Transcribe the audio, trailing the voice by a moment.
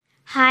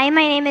Hi,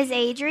 my name is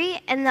Adri,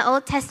 and the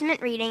Old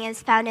Testament reading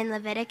is found in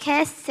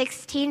Leviticus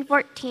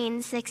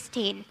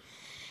 16:14-16.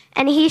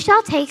 And he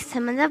shall take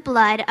some of the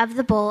blood of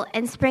the bull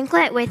and sprinkle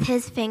it with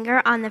his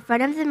finger on the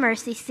front of the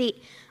mercy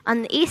seat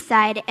on the east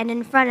side and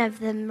in front of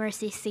the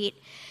mercy seat.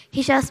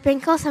 He shall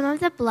sprinkle some of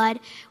the blood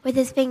with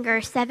his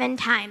finger 7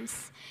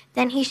 times.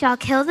 Then he shall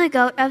kill the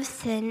goat of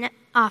sin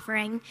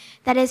offering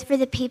that is for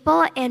the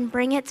people and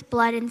bring its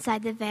blood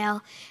inside the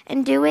veil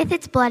and do with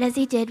its blood as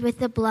he did with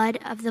the blood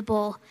of the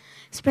bull,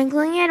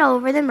 sprinkling it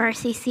over the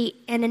mercy seat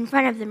and in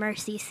front of the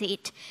mercy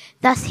seat.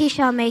 Thus he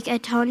shall make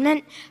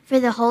atonement for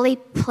the holy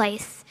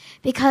place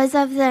because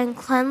of the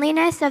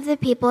uncleanliness of the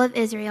people of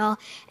Israel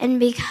and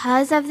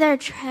because of their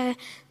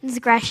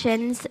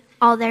transgressions,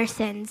 all their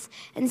sins.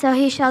 And so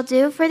he shall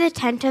do for the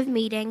tent of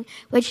meeting,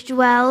 which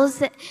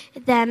dwells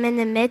them in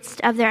the midst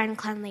of their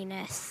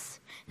uncleanliness.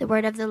 The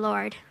word of the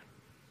Lord.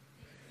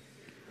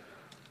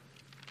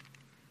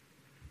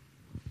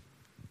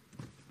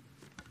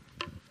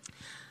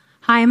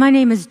 Hi, my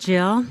name is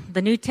Jill.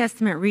 The New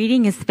Testament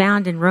reading is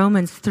found in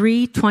Romans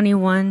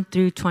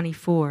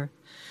 3:21-24.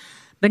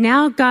 But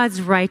now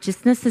God's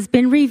righteousness has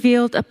been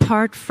revealed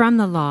apart from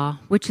the law,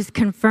 which is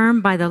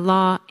confirmed by the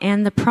law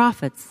and the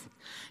prophets.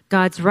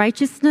 God's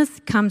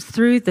righteousness comes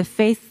through the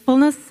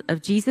faithfulness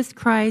of Jesus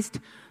Christ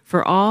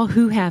for all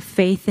who have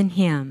faith in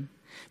him.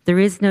 There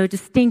is no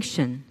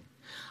distinction.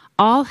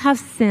 All have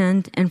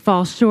sinned and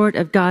fall short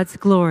of God's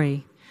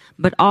glory,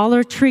 but all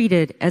are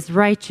treated as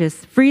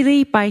righteous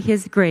freely by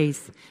his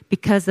grace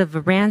because of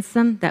a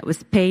ransom that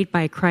was paid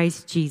by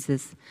Christ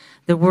Jesus.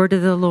 The word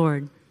of the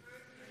Lord.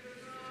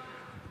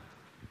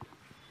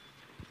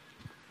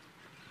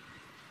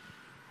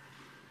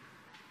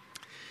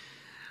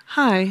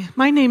 Hi,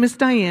 my name is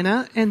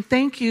Diana, and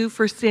thank you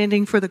for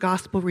standing for the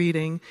gospel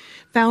reading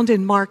found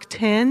in Mark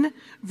 10,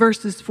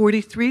 verses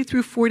 43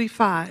 through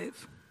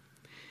 45.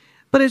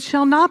 But it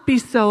shall not be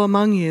so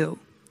among you,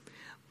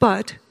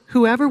 but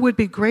whoever would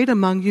be great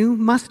among you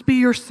must be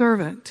your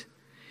servant,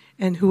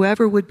 and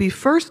whoever would be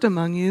first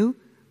among you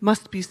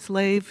must be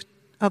slave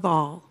of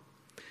all.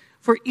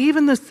 For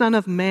even the Son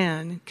of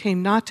Man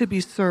came not to be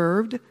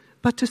served,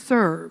 but to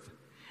serve,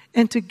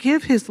 and to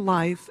give his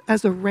life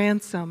as a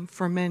ransom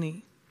for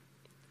many.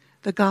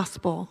 The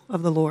gospel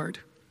of the Lord.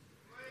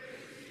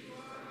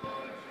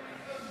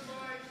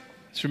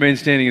 Let's remain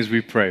standing as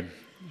we pray.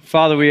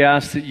 Father, we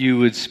ask that you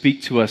would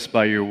speak to us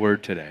by your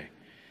word today.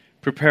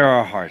 Prepare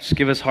our hearts.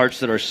 Give us hearts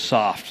that are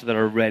soft, that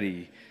are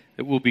ready,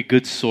 that will be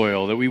good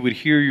soil, that we would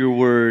hear your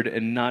word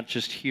and not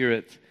just hear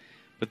it,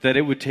 but that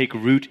it would take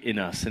root in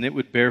us and it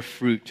would bear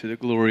fruit to the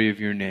glory of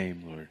your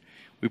name, Lord.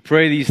 We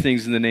pray these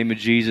things in the name of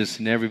Jesus,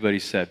 and everybody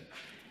said,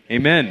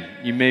 amen.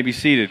 You may be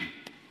seated.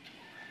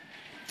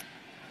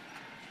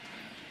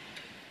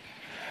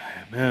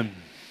 Amen.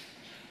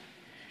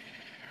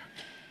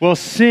 Well,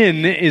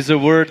 sin is a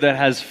word that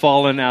has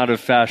fallen out of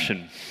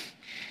fashion.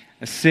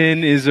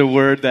 Sin is a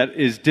word that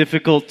is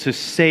difficult to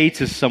say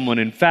to someone.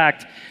 In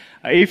fact,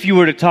 if you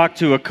were to talk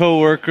to a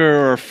coworker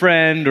or a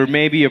friend or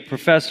maybe a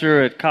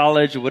professor at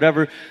college or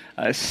whatever,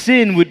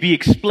 sin would be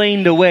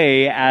explained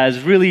away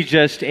as really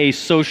just a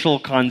social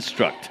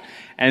construct.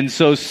 And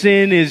so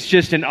sin is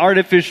just an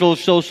artificial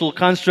social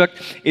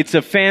construct. It's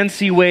a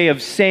fancy way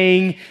of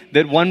saying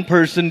that one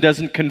person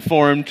doesn't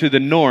conform to the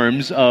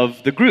norms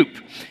of the group.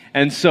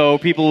 And so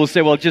people will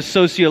say, well, just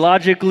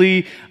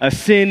sociologically, a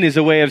sin is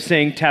a way of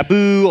saying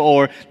taboo,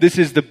 or this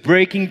is the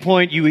breaking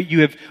point.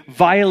 You have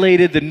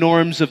violated the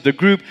norms of the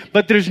group,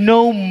 but there's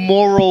no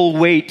moral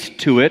weight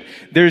to it.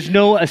 There's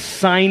no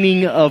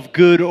assigning of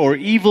good or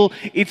evil.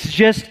 It's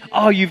just,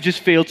 oh, you've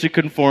just failed to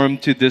conform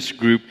to this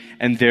group,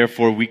 and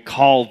therefore we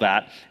call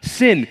that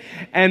sin.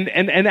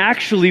 And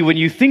actually, when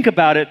you think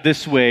about it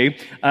this way,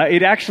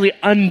 it actually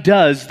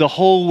undoes the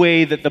whole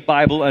way that the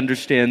Bible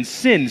understands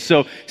sin.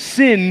 So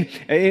sin,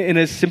 in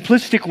a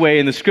simplistic way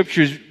in the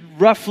scriptures,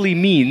 roughly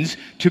means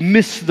to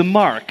miss the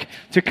mark,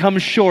 to come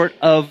short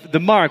of the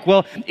mark.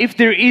 Well, if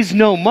there is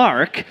no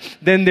mark,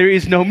 then there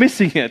is no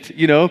missing it.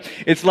 You know,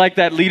 it's like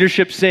that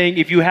leadership saying,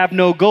 if you have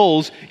no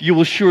goals, you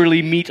will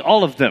surely meet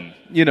all of them.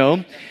 You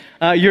know,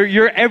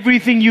 your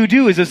everything you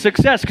do is a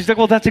success because,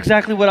 well, that's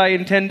exactly what I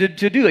intended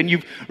to do, and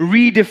you've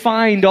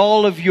redefined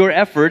all of your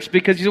efforts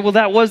because you said, well,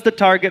 that was the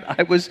target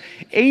I was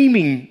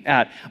aiming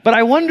at. But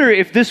I wonder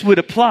if this would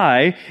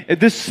apply, if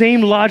this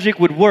same logic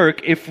would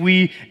work if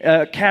we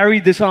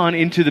carried this on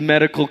into the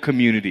medical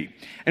community.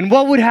 And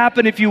what would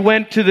happen if you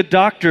went to the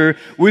doctor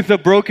with a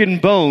broken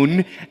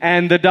bone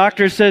and the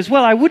doctor says,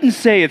 well, I wouldn't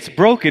say it's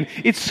broken.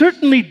 It's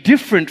certainly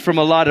different from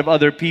a lot of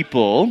other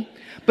people,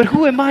 but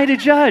who am I to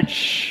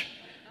judge?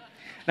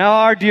 Now,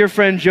 our dear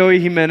friend Joey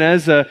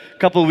Jimenez a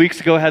couple of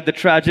weeks ago had the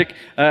tragic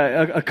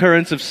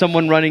occurrence of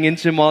someone running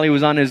into him while he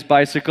was on his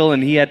bicycle,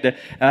 and he had to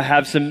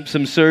have some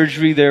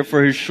surgery there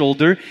for his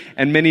shoulder.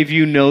 And many of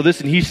you know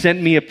this, and he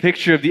sent me a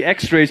picture of the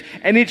x-rays,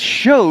 and it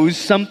shows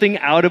something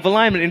out of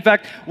alignment. In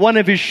fact, one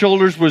of his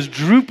shoulders was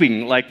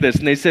drooping like this,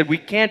 and they said, we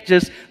can't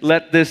just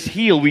let this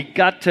heal. We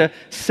got to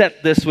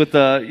set this with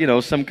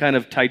some kind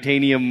of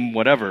titanium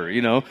whatever,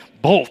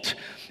 bolt.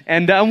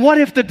 And what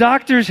if the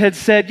doctors had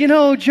said,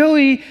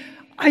 Joey,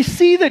 I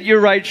see that your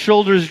right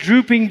shoulder's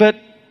drooping, but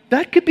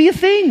that could be a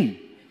thing.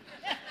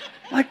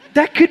 Like,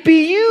 that could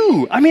be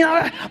you. I mean,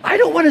 I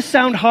don't want to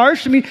sound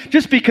harsh. I mean,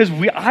 just because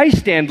I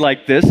stand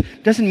like this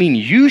doesn't mean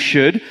you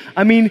should.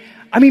 I mean,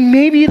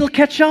 maybe it'll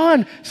catch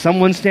on.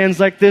 Someone stands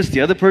like this,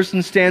 the other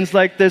person stands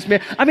like this.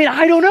 I mean,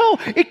 I don't know.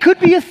 It could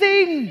be a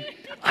thing.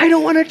 I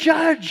don't want to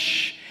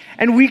judge.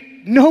 And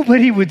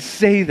nobody would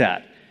say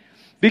that.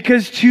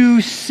 Because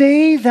to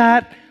say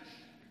that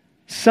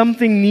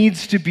something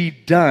needs to be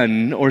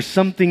done or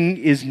something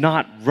is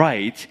not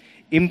right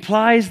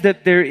implies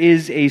that there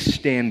is a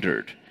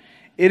standard.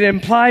 It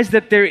implies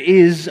that there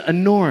is a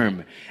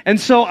norm. And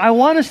so I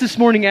want us this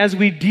morning, as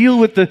we deal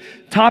with the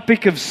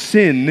topic of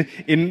sin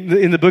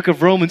in the book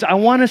of Romans, I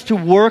want us to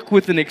work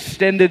with an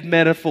extended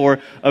metaphor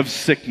of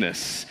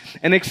sickness.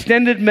 An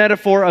extended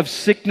metaphor of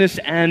sickness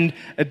and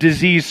a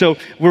disease. So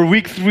we're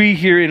week 3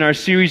 here in our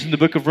series in the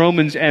book of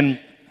Romans, and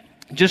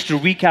just to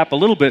recap a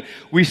little bit,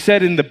 we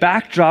said in the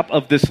backdrop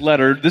of this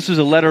letter, this was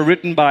a letter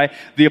written by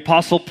the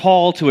Apostle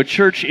Paul to a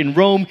church in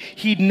Rome.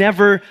 He'd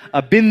never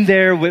been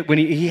there when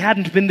he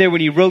hadn't been there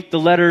when he wrote the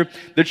letter.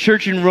 The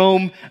church in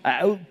Rome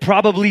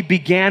probably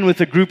began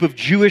with a group of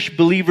Jewish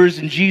believers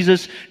in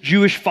Jesus,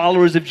 Jewish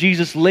followers of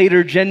Jesus.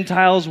 Later,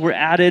 Gentiles were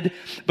added.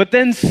 But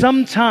then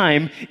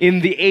sometime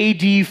in the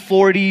AD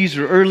 40s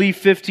or early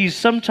 50s,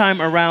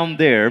 sometime around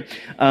there,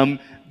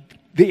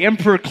 the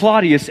Emperor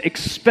Claudius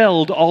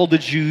expelled all the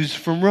Jews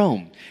from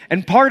Rome.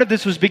 And part of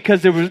this was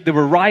because there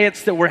were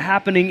riots that were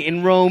happening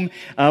in Rome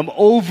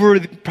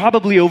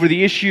probably over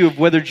the issue of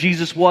whether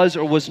Jesus was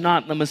or was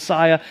not the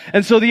Messiah.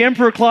 And so the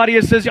Emperor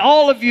Claudius says,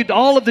 all of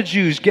the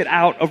Jews get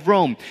out of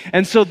Rome.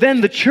 And so then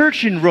the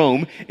church in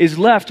Rome is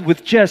left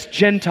with just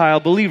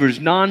Gentile believers,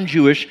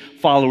 non-Jewish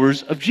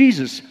followers of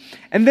Jesus.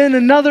 And then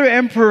another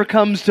emperor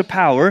comes to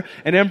power,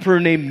 an emperor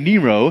named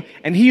Nero,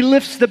 and he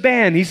lifts the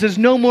ban. He says,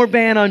 no more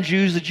ban on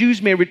Jews. The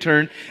Jews may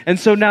return. And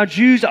so now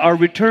Jews are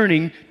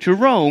returning to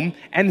Rome,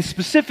 and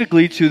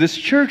specifically to this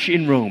church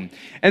in Rome.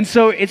 And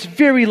so it's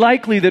very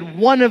likely that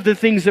one of the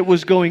things that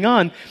was going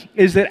on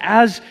is that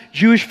as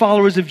Jewish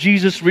followers of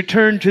Jesus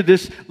returned to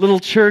this little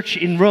church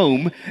in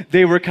Rome,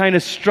 they were kind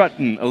of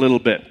strutting a little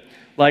bit.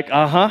 Like,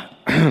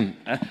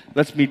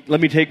 let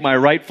me take my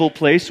rightful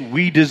place.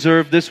 We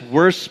deserve this.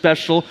 We're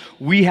special.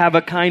 We have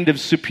a kind of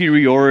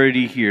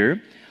superiority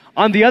here.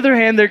 On the other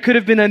hand, there could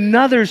have been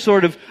another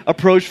sort of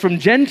approach from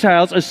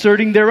Gentiles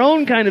asserting their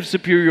own kind of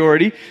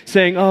superiority,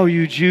 saying, oh,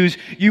 you Jews,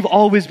 you've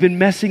always been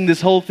messing this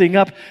whole thing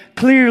up.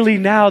 Clearly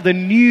now the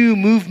new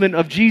movement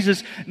of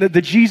Jesus,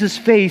 the Jesus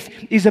faith,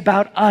 is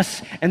about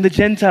us and the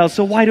Gentiles.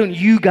 So why don't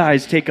you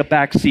guys take a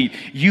back seat?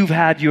 You've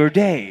had your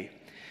day.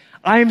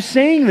 I am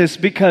saying this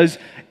because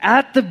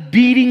at the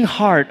beating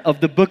heart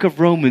of the book of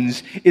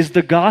Romans is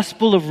the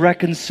gospel of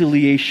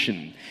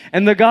reconciliation.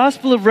 And the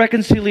gospel of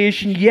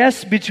reconciliation,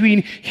 yes,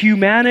 between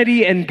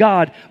humanity and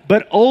God,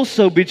 but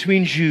also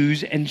between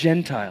Jews and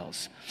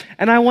Gentiles.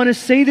 And I want to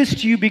say this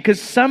to you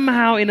because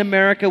somehow in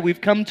America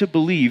we've come to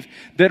believe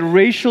that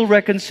racial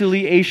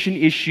reconciliation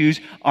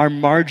issues are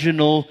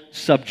marginal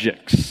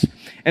subjects.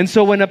 And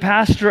so when a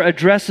pastor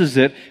addresses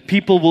it,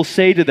 people will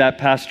say to that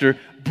pastor,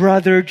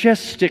 brother,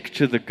 just stick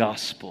to the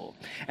gospel.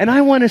 And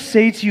I want to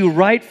say to you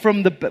right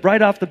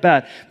off the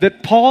bat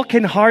that Paul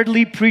can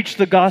hardly preach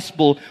the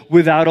gospel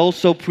without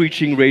also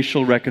preaching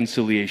racial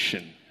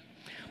reconciliation.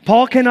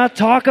 Paul cannot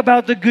talk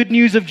about the good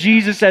news of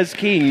Jesus as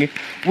king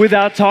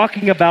without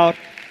talking about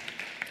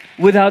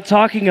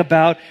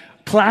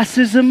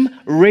classism,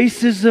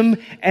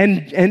 racism,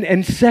 and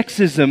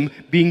sexism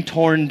being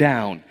torn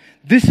down.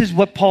 This is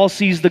what Paul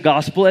sees the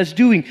gospel as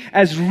doing,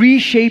 as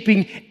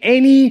reshaping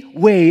any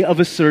way of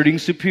asserting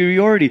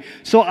superiority.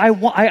 So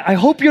I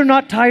hope you're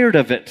not tired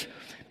of it,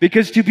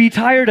 because to be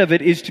tired of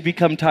it is to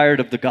become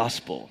tired of the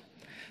gospel.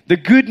 The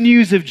good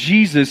news of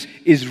Jesus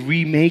is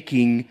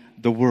remaking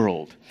the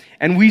world.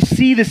 And we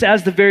see this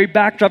as the very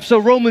backdrop. So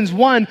Romans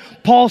 1,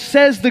 Paul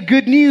says the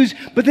good news,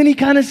 but then he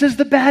kind of says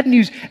the bad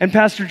news. And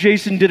Pastor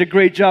Jason did a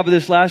great job of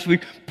this last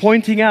week,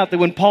 pointing out that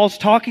when Paul's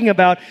talking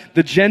about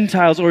the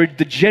Gentiles or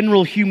the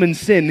general human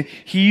sin,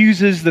 he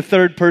uses the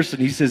third person.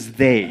 He says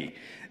they.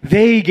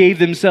 They gave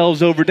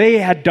themselves over. They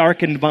had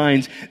darkened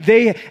minds.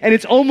 And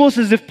it's almost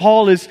as if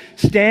Paul is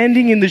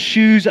standing in the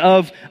shoes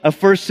of a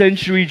first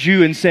century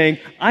Jew and saying,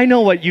 I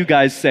know what you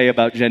guys say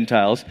about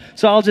Gentiles,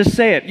 so I'll just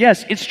say it.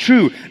 Yes, it's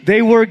true.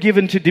 They were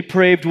given to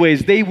depraved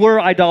ways. They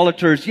were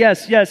idolaters.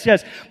 Yes.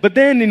 But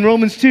then in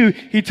Romans 2,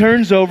 he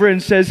turns over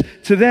and says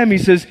to them, he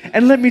says,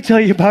 and let me tell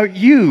you about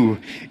you.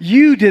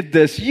 You did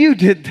this. You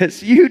did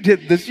this. You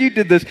did this. You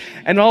did this.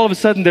 And all of a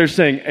sudden they're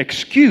saying,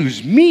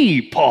 excuse me,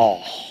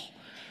 Paul.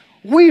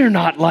 We're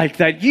not like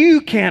that.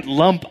 You can't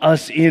lump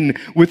us in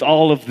with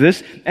all of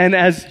this. And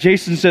as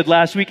Jason said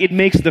last week, it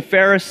makes the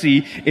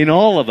Pharisee in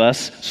all of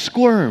us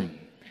squirm.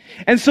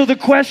 And so the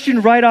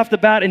question right off the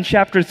bat in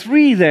chapter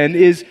 3 then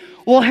is,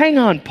 well, hang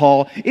on,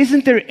 Paul.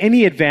 Isn't there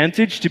any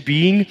advantage to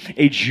being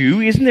a Jew?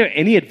 Isn't there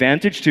any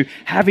advantage to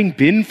having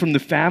been from the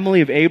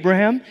family of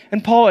Abraham?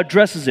 And Paul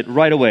addresses it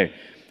right away.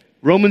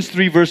 Romans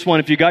 3, verse 1.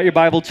 If you got your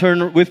Bible,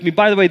 turn with me.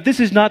 By the way, this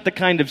is not the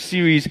kind of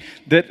series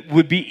that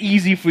would be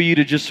easy for you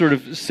to just sort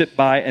of sit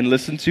by and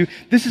listen to.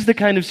 This is the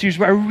kind of series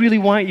where I really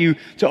want you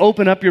to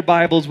open up your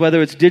Bibles,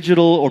 whether it's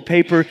digital or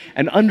paper,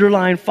 and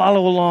underline,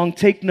 follow along,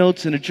 take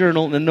notes in a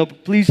journal and a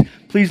notebook.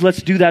 Please,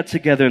 let's do that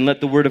together and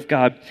let the Word of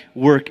God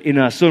work in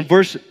us. So in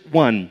verse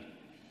 1,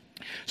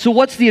 so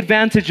what's the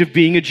advantage of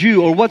being a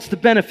Jew, or what's the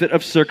benefit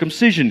of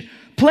circumcision?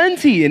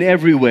 Plenty in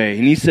every way.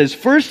 And he says,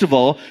 first of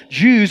all,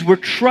 Jews were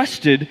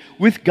trusted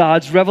with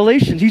God's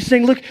revelations. He's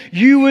saying, look,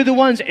 you were the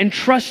ones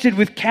entrusted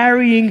with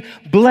carrying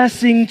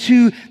blessing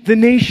to the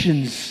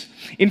nations.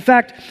 In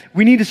fact,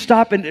 we need to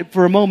stop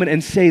for a moment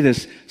and say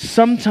this.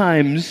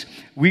 Sometimes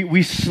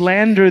we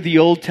slander the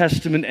Old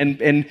Testament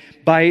and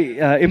by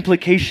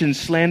implication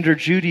slander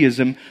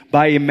Judaism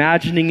by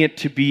imagining it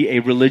to be a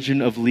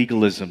religion of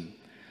legalism.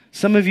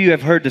 Some of you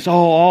have heard this,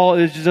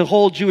 the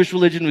whole Jewish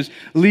religion was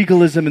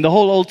legalism, and the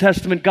whole Old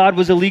Testament, God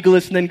was a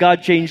legalist, and then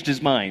God changed his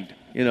mind,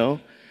 you know?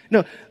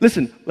 No,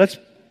 listen, let's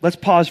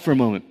pause for a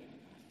moment.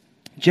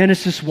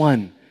 Genesis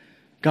 1,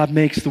 God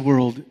makes the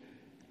world,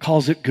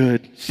 calls it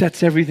good,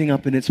 sets everything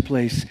up in its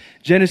place.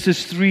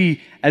 Genesis 3,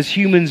 as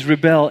humans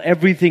rebel,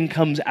 everything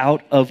comes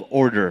out of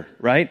order,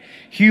 right?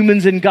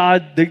 Humans and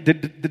God,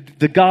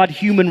 the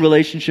God-human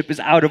relationship is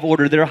out of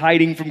order. They're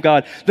hiding from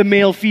God. The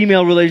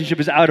male-female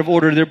relationship is out of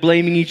order. They're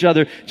blaming each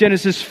other.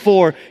 Genesis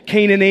 4,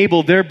 Cain and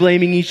Abel, they're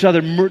blaming each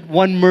other.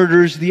 One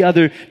murders the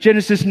other.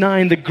 Genesis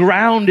 9, the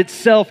ground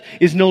itself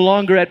is no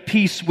longer at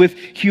peace with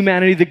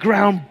humanity. The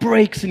ground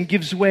breaks and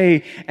gives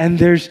way, and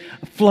there's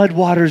flood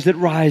waters that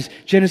rise.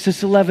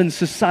 Genesis 11,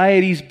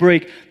 societies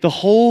break. The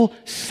whole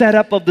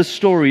setup of the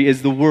story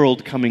is the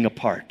world coming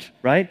apart,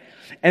 right?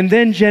 And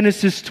then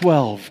Genesis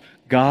 12,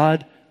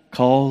 God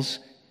calls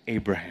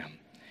Abraham.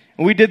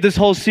 And we did this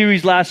whole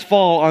series last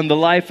fall on the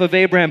life of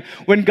Abraham.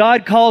 When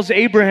God calls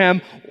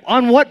Abraham,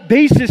 on what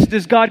basis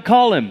does God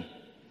call him?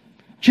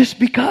 Just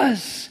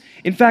because.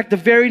 In fact, the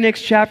very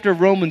next chapter of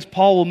Romans,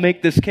 Paul will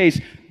make this case.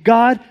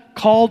 God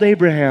called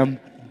Abraham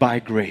by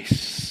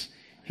grace.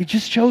 He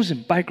just chose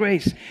him by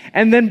grace.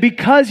 And then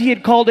because he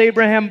had called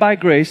Abraham by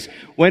grace,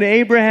 when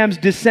Abraham's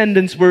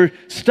descendants were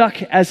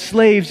stuck as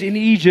slaves in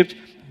Egypt,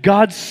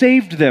 God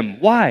saved them.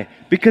 Why?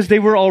 Because they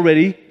were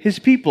already his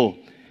people.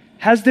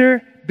 Has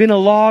there been a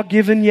law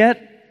given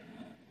yet?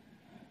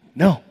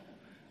 No.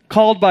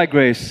 Called by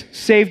grace,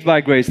 saved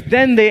by grace.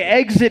 Then they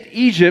exit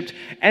Egypt,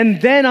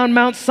 and then on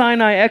Mount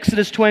Sinai,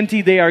 Exodus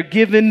 20, they are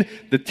given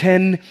the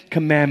 10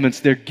 Commandments.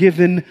 They're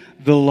given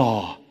the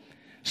law.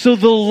 So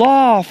the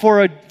law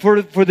for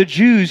the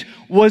Jews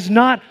was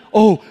not,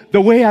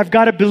 the way I've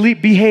got to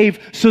behave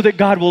so that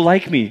God will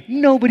like me.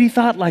 Nobody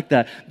thought like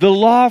that. The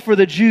law for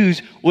the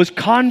Jews was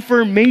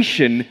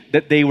confirmation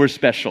that they were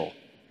special.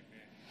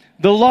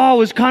 The law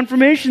was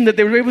confirmation that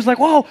they were. It was like,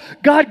 wow,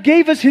 God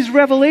gave us his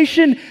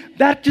revelation.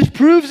 That just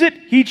proves it.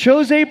 He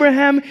chose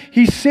Abraham.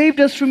 He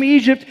saved us from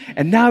Egypt.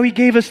 And now he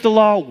gave us the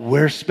law.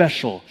 We're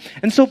special.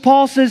 And so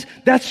Paul says,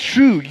 that's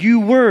true. You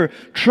were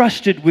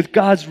trusted with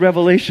God's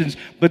revelations.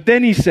 But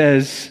then he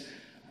says,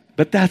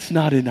 but that's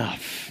not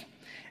enough.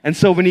 And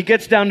so when he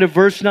gets down to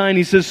verse 9,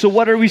 he says, so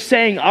what are we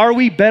saying? Are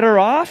we better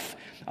off?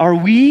 Are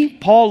we?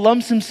 Paul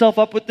lumps himself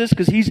up with this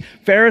because he's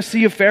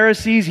Pharisee of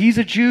Pharisees. He's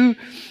a Jew.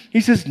 He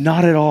says,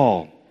 not at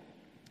all.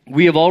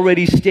 We have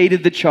already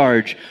stated the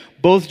charge.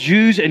 Both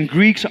Jews and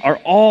Greeks are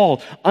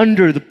all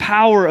under the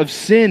power of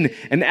sin.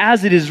 And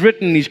as it is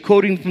written, he's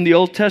quoting from the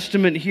Old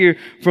Testament here,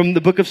 from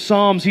the book of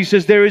Psalms. He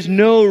says, there is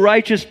no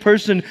righteous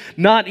person,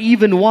 not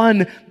even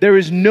one. There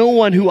is no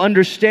one who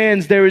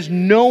understands. There is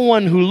no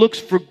one who looks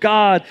for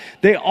God.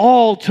 They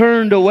all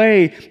turned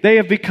away. They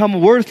have become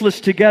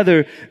worthless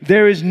together.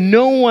 There is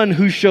no one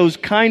who shows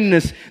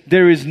kindness.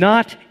 There is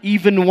not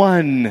even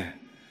one.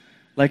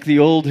 Like the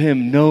old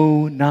hymn,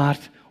 no, not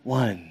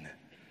one.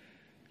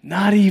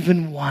 Not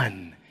even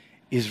one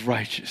is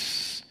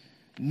righteous.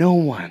 No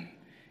one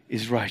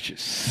is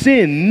righteous.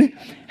 Sin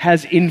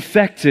has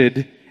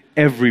infected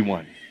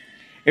everyone.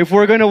 If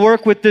we're going to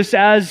work with this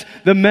as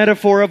the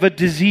metaphor of a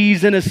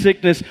disease and a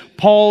sickness,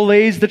 Paul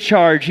lays the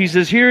charge. He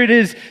says, here it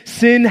is.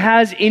 Sin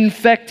has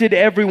infected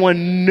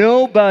everyone.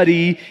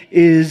 Nobody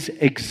is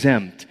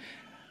exempt.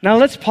 Now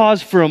let's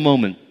pause for a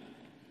moment.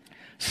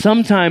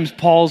 Sometimes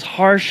Paul's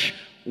harsh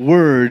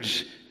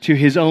words to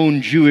his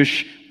own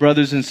Jewish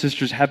brothers and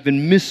sisters have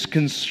been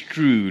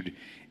misconstrued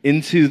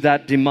into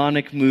that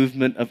demonic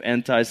movement of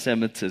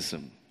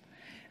anti-Semitism.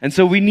 And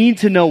so we need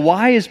to know,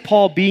 why is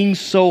Paul being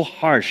so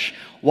harsh?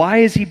 Why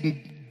is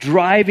he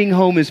driving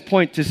home his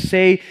point to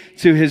say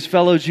to his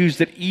fellow Jews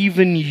that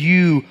even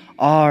you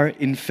are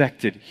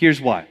infected?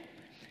 Here's why.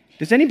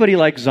 Does anybody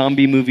like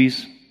zombie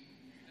movies?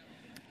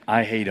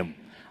 I hate them.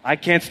 I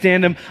can't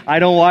stand them. I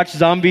don't watch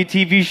zombie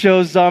TV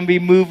shows, zombie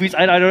movies.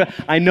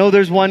 I know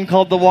there's one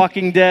called The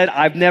Walking Dead.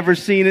 I've never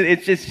seen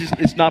it.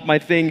 It's not my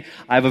thing.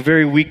 I have a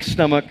very weak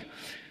stomach.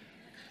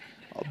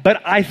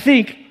 But I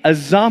think a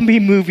zombie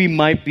movie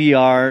might be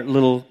our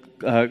little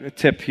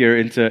tip here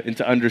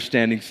into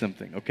understanding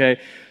something, okay?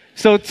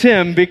 So,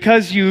 Tim,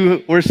 because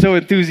you were so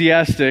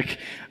enthusiastic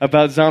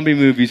about zombie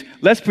movies,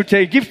 let's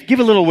pretend, give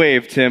a little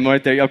wave, Tim,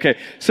 right there. Okay,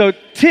 so,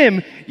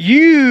 Tim,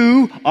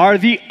 you are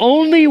the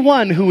only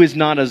one who is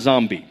not a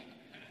zombie.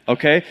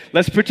 Okay,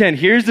 let's pretend.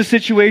 Here's the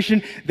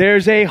situation.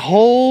 There's a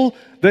whole,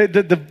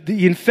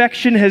 the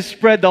infection has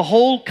spread. The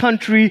whole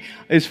country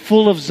is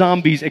full of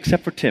zombies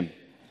except for Tim.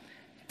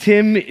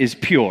 Tim is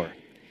pure.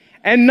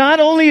 And not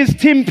only is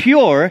Tim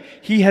pure,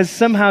 he has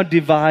somehow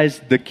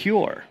devised the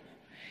cure.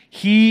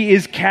 He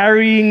is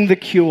carrying the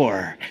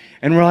cure.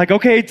 And we're like,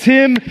 okay,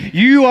 Tim,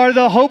 you are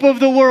the hope of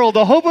the world.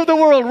 The hope of the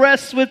world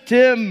rests with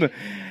Tim.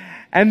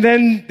 And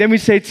then we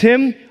say,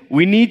 Tim,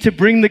 we need to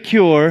bring the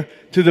cure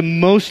to the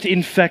most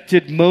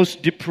infected,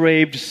 most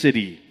depraved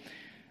city.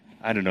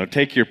 I don't know,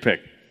 take your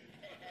pick.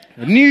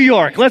 New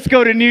York. Let's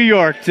go to New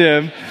York,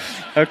 Tim.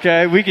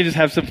 Okay, we can just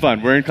have some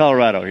fun. We're in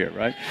Colorado here,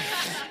 right?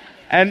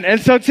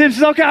 And so Tim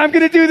says, okay, I'm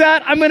going to do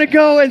that. I'm going to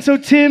go. And so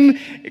Tim,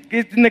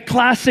 in the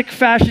classic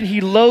fashion,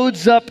 he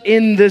loads up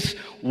in this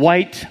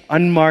white,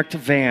 unmarked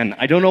van.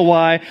 I don't know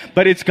why,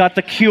 but it's got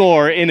the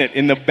cure in it,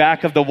 in the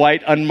back of the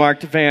white,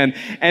 unmarked van.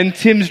 And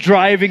Tim's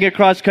driving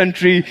across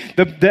country.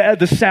 The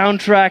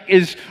soundtrack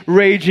is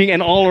raging,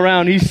 and all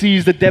around he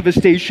sees the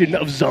devastation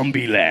of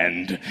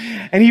Zombieland.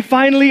 And he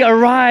finally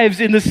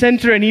arrives in the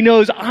center, and he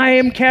knows, I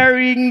am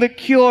carrying the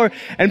cure.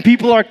 And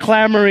people are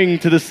clamoring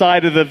to the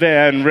side of the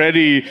van,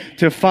 ready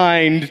to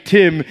find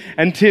Tim.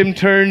 And Tim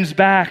turns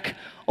back.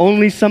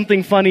 Only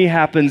something funny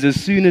happens. As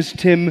soon as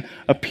Tim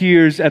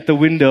appears at the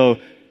window,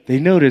 they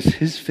notice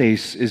his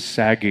face is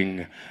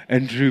sagging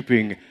and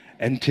drooping,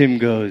 and Tim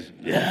goes,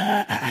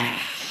 "Ah."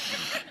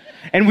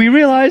 And we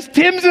realize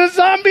Tim's a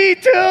zombie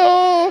too!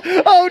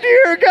 Oh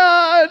dear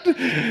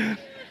God!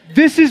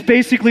 This is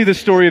basically the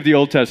story of the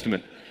Old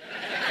Testament.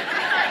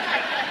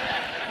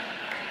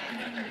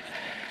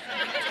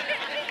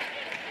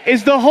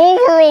 Is the whole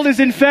world is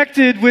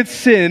infected with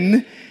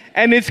sin,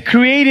 and it's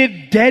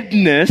created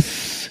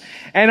deadness,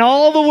 and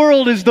all the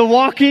world is the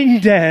walking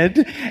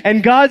dead.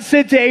 And God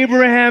said to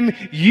Abraham,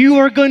 you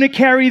are going to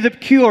carry the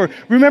cure.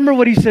 Remember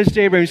what he says to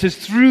Abraham. He says,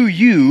 through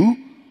you,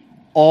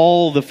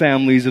 all the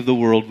families of the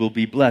world will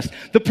be blessed.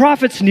 The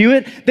prophets knew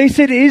it. They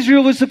said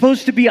Israel was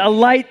supposed to be a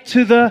light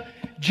to the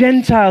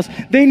Gentiles.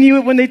 They knew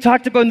it when they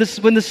talked about this,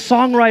 when the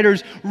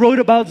songwriters wrote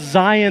about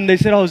Zion. They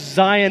said, oh,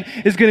 Zion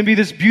is going to be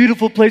this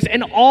beautiful place,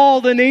 and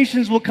all the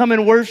nations will come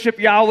and worship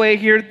Yahweh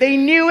here. They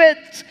knew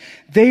it.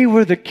 They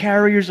were the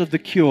carriers of the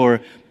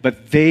cure,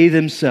 but they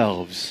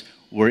themselves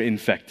were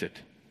infected.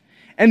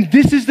 And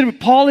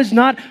Paul is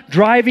not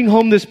driving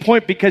home this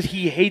point because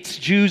he hates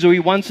Jews or he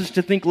wants us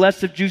to think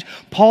less of Jews.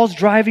 Paul's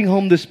driving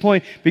home this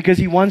point because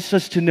he wants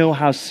us to know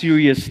how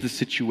serious the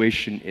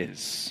situation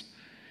is.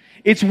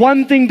 It's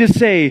one thing to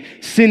say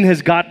sin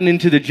has gotten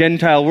into the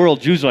Gentile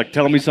world. Jews are like,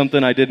 tell me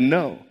something I didn't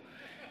know.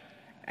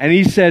 And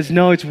he says,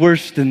 no, it's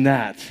worse than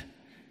that.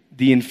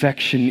 The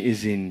infection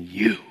is in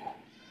you.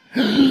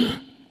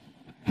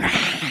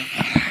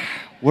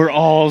 We're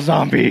all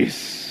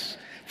zombies.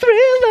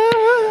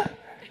 Thriller.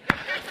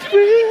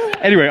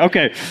 Anyway,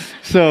 okay.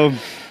 So,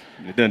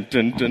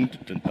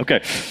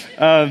 okay.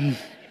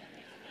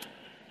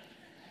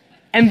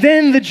 And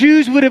then the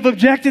Jews would have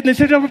objected and they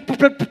said, oh,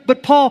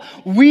 but Paul,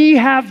 we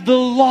have the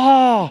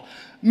law.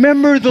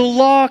 Remember, the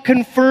law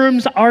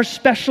confirms our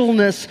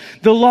specialness.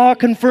 The law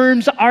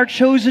confirms our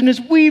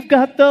chosenness. We've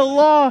got the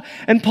law.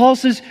 And Paul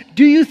says,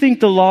 do you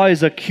think the law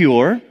is a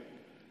cure?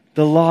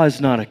 The law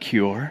is not a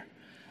cure.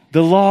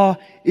 The law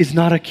is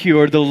not a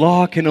cure. The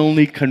law can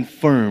only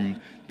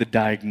confirm the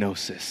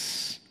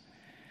diagnosis.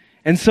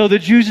 And so the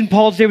Jews in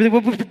Paul's day were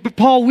like, but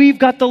Paul, we've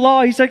got the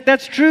law. He's like,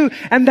 that's true.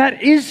 And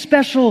that is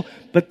special.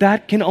 But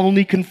that can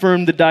only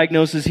confirm the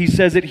diagnosis. He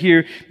says it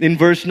here in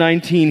verse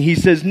 19. He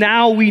says,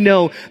 now we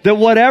know that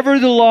whatever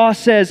the law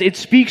says, it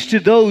speaks to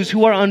those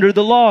who are under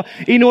the law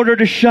in order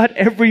to shut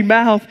every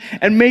mouth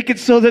and make it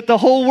so that the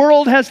whole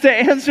world has to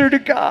answer to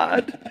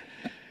God.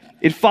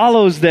 It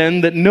follows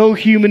then that no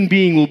human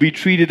being will be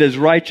treated as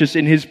righteous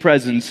in his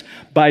presence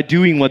by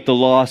doing what the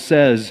law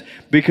says,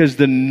 because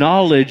the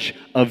knowledge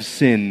of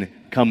sin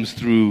comes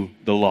through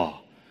the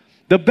law.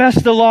 The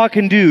best the law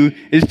can do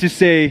is to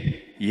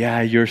say,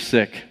 yeah, you're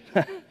sick.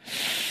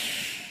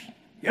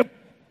 Yep.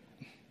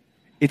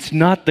 It's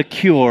not the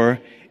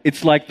cure.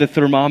 It's like the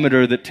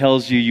thermometer that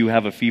tells you you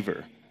have a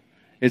fever.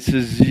 It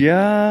says,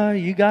 yeah,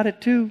 you got it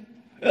too.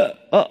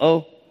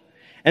 Uh-oh.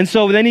 And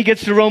so then he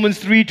gets to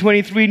Romans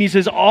 3:23 and he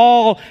says,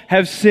 all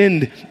have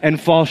sinned and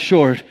fall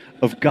short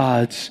of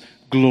God's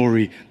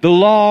glory. The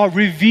law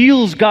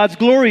reveals God's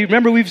glory.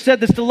 Remember, we've said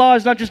this, the law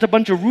is not just a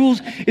bunch of rules.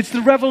 It's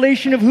the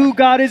revelation of who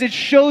God is. It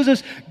shows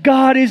us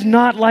God is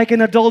not like an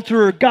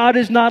adulterer. God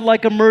is not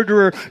like a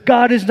murderer.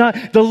 God is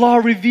not. The law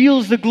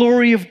reveals the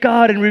glory of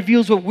God and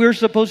reveals what we're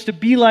supposed to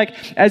be like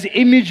as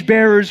image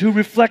bearers who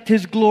reflect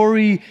his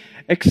glory,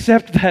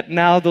 except that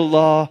now the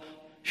law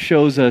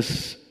shows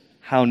us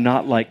how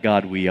not like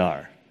God we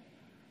are,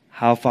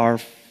 how far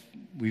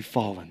we've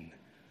fallen.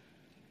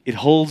 It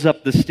holds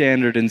up the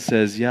standard and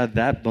says, yeah,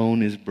 that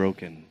bone is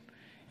broken.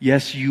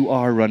 Yes, you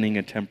are running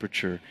a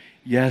temperature.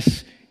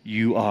 Yes,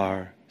 you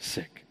are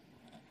sick.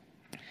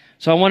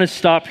 So I want to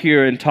stop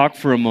here and talk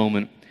for a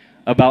moment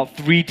about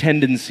 3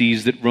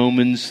 tendencies that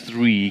Romans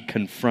 3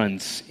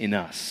 confronts in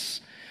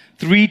us.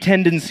 3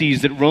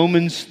 tendencies that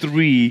Romans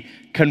 3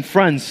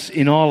 confronts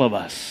in all of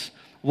us.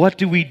 What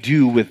do we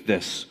do with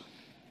this?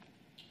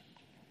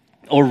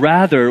 Or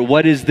rather,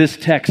 what is this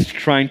text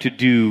trying to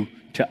do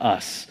to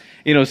us?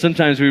 You know,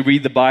 sometimes we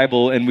read the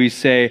Bible and we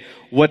say,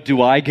 what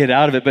do I get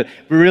out of it? But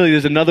really,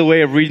 there's another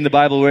way of reading the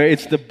Bible where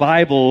it's the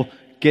Bible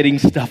getting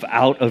stuff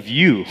out of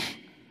you,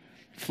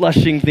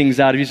 flushing things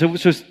out of you.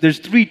 So there's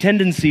 3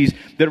 tendencies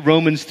that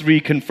Romans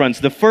 3 confronts.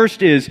 The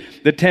first is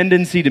the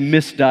tendency to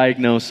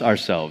misdiagnose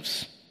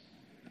ourselves.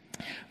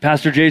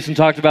 Pastor Jason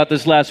talked about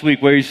this last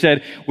week where he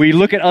said, we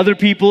look at other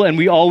people and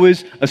we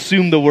always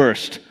assume the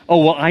worst.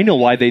 Oh, well, I know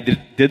why they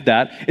did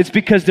that. It's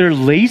because they're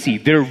lazy,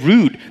 they're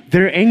rude,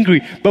 they're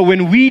angry. But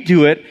when we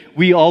do it,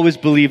 we always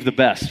believe the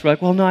best. We're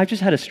like, well, no, I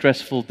just had a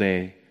stressful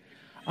day.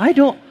 I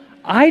don't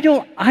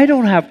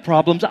have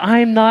problems.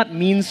 I'm not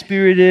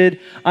mean-spirited.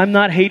 I'm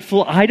not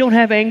hateful. I don't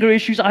have anger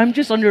issues. I'm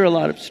just under a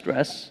lot of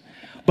stress.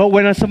 But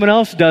when someone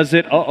else does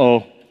it,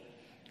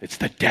 it's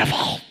the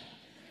devil.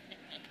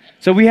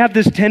 So we have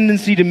this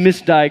tendency to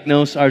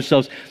misdiagnose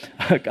ourselves.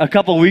 A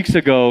couple weeks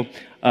ago,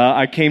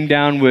 I came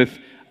down with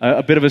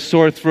a bit of a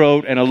sore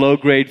throat and a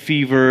low-grade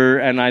fever,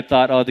 and I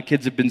thought, the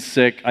kids have been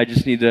sick. I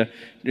just need to,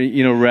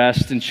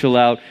 rest and chill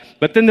out.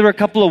 But then there were a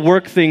couple of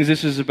work things.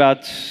 This was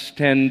about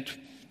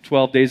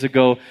 12 days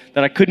ago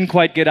that I couldn't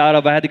quite get out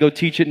of. I had to go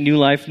teach at New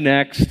Life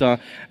Next, and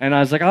I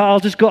was like, I'll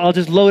just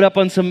load up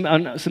on some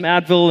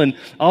Advil, and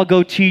I'll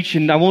go teach,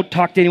 and I won't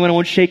talk to anyone. I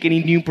won't shake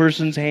any new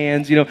person's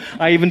hands.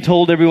 I even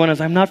told everyone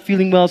I'm not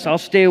feeling well, so I'll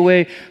stay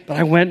away. But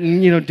I went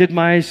and did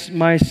my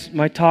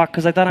talk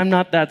because I thought I'm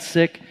not that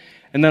sick.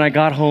 And then I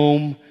got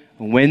home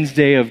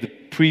Wednesday of the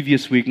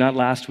previous week, not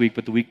last week,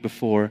 but the week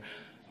before.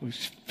 I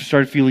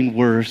started feeling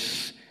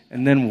worse,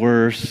 and then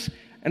worse.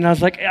 And I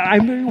was like,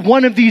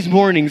 one of these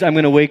mornings, I'm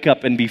going to wake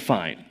up and be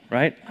fine,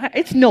 right?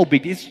 It's no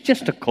big deal. It's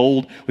just a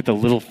cold with a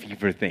little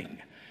fever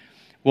thing.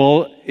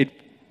 Well, it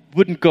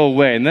wouldn't go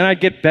away. And then I'd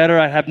get better.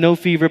 I'd have no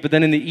fever. But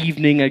then in the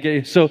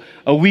evening, so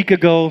a week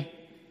ago,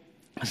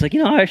 I was like,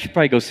 I should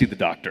probably go see the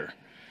doctor.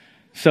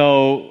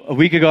 So a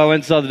week ago, I went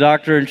and saw the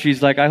doctor, and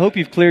she's like, I hope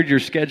you've cleared your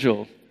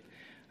schedule.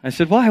 I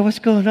said, why? What's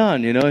going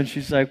on? And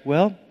she's like,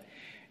 well,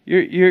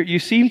 you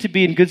seem to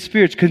be in good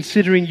spirits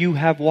considering you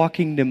have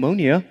walking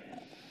pneumonia.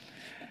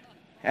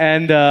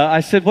 And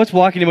I said, what's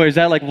walking pneumonia? Is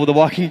that like, The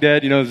Walking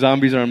Dead?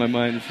 Zombies are on my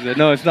mind. And she said,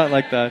 no, it's not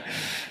like that.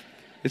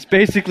 It's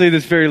basically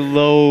this very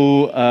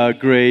low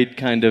grade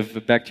kind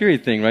of bacteria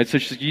thing, right? So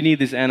she's like, you need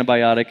this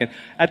antibiotic. And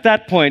at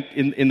that point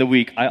in the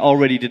week, I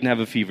already didn't have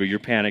a fever. You're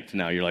panicked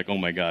now. You're like, oh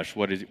my gosh,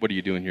 what are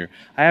you doing here?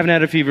 I haven't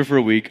had a fever for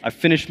a week. I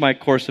finished my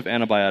course of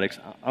antibiotics.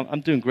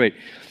 I'm doing great.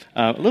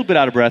 A little bit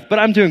out of breath, but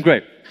I'm doing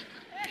great.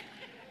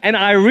 And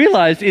I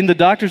realized in the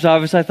doctor's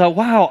office, I thought,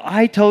 wow,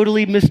 I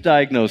totally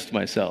misdiagnosed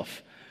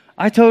myself.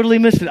 I totally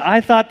missed it.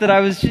 I thought that I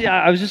was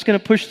just going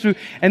to push through.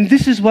 And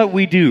this is what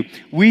we do.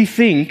 We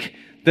think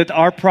that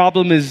our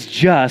problem is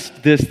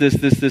just this,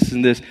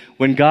 and this.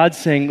 When God's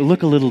saying,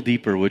 look a little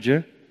deeper, would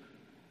you?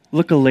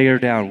 Look a layer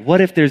down. What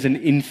if there's an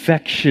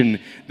infection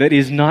that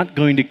is not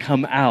going to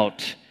come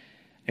out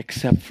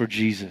except for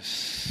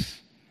Jesus?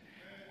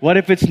 What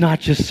if it's not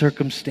just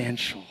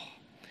circumstantial?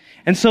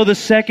 And so the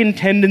second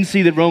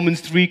tendency that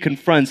Romans 3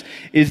 confronts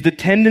is the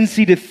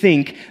tendency to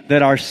think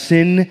that our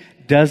sin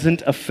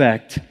doesn't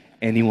affect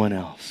anyone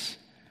else.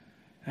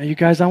 Now, you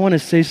guys, I want to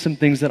say some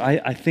things that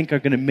I think are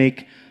going to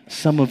make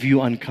some of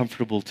you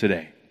uncomfortable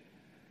today.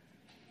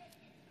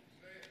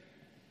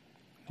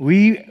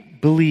 We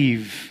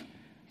believe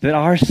that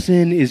our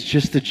sin is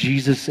just a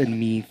Jesus and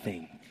me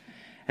thing.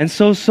 And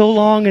so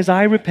long as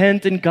I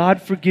repent and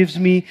God forgives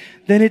me,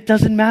 then it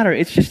doesn't matter.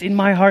 It's just in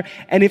my heart.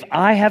 And if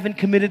I haven't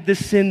committed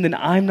this sin, then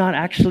I'm not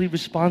actually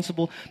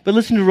responsible. But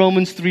listen to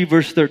Romans 3,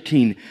 verse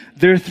 13.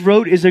 Their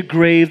throat is a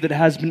grave that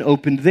has been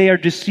opened. They are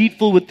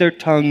deceitful with their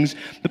tongues.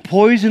 The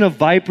poison of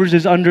vipers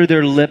is under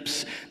their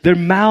lips. Their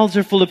mouths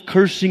are full of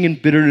cursing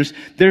and bitterness.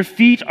 Their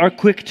feet are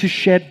quick to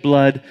shed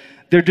blood.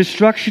 Their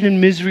destruction and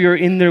misery are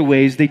in their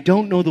ways. They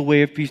don't know the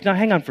way of peace. Now,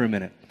 hang on for a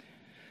minute.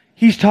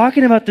 He's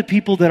talking about the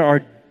people that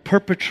are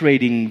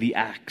perpetrating the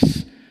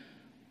acts.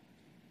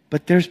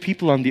 But there's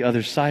people on the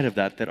other side of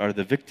that are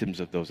the victims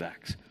of those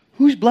acts.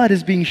 Whose blood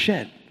is being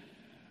shed?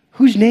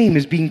 Whose name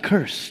is being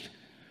cursed?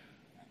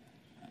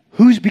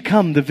 Who's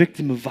become the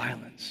victim of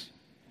violence?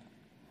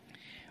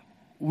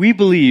 We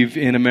believe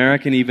in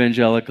American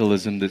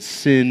evangelicalism that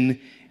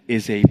sin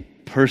is a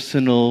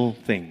personal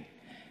thing.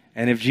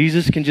 And if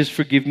Jesus can just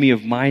forgive me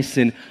of my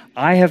sin,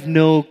 I have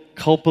no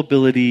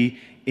culpability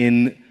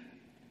in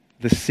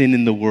the sin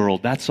in the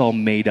world. That's all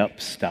made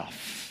up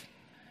stuff.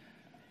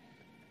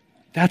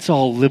 That's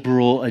all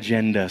liberal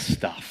agenda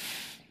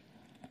stuff.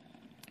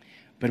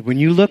 But when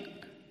you look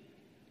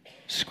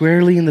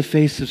squarely in the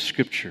face of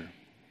Scripture,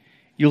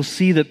 you'll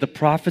see that the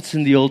prophets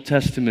in the Old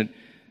Testament,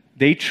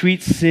 they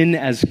treat sin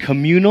as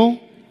communal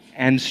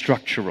and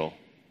structural.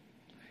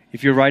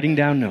 If you're writing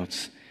down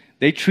notes,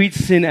 They treat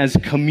sin as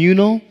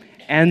communal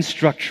and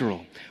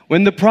structural.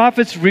 When the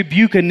prophets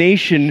rebuke a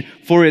nation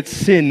for its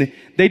sin,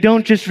 they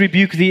don't just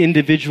rebuke the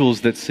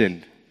individuals that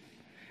sinned.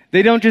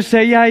 They don't just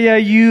say, yeah,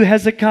 you,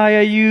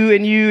 Hezekiah, you,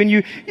 and you, and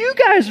you. You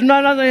guys are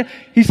not.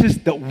 He says,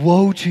 the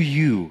woe to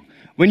you.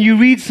 When you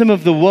read some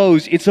of the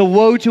woes, it's a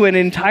woe to an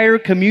entire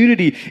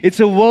community. It's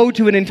a woe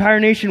to an entire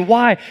nation.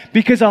 Why?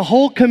 Because a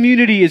whole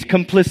community is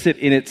complicit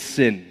in its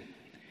sin.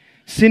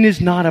 Sin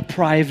is not a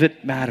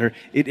private matter.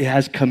 It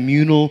has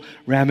communal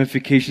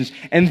ramifications.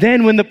 And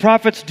then when the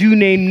prophets do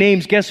name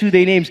names, guess who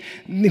they name?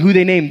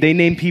 They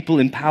name people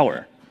in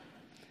power.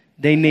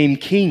 They name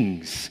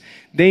kings.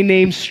 They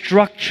name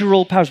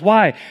structural powers.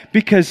 Why?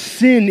 Because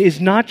sin is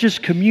not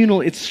just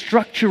communal, it's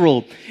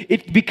structural.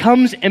 It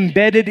becomes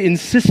embedded in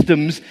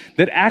systems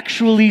that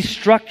actually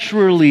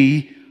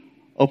structurally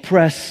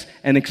oppress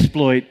and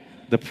exploit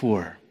the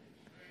poor.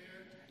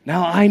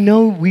 Now, I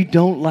know we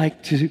don't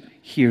like to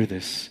hear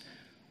this,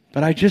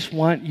 but I just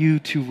want you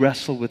to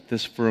wrestle with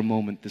this for a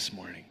moment this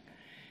morning.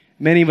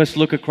 Many of us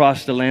look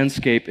across the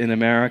landscape in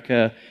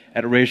America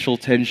at racial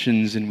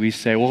tensions and we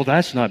say, well,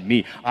 that's not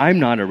me. I'm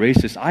not a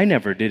racist. I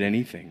never did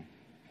anything.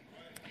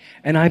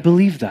 And I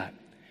believe that.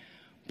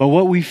 But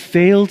what we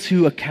fail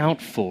to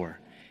account for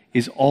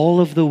is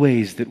all of the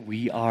ways that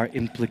we are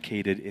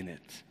implicated in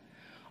it.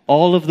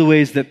 All of the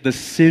ways that the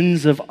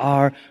sins of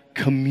our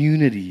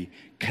community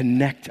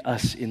connect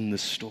us in the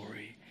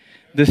story.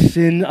 The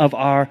sin of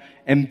our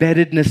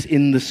embeddedness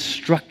in the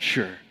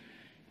structure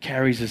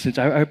carries us.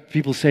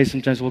 People say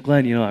sometimes, well,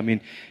 Glenn,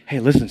 hey,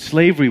 listen,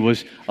 slavery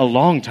was a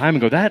long time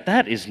ago.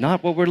 That is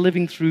not what we're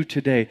living through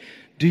today.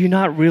 Do you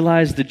not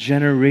realize the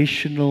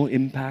generational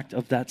impact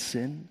of that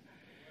sin?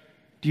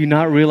 Do you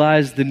not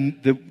realize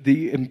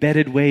the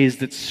embedded ways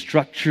that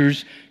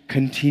structures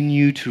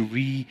continue to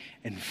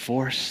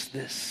reinforce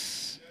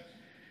this?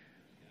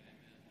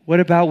 What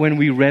about when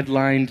we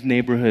redlined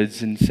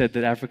neighborhoods and said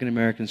that African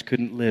Americans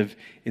couldn't live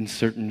in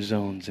certain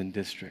zones and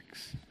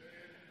districts?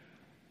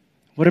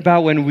 What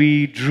about when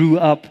we drew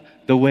up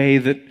the way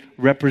that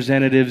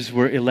representatives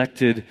were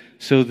elected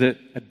so that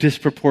a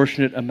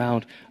disproportionate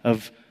amount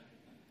of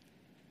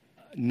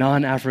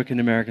non-African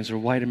Americans or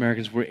white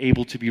Americans were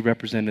able to be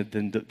represented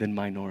than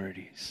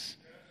minorities?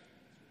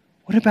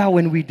 What about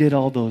when we did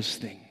all those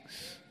things?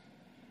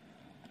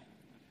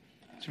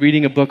 I was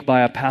reading a book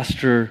by a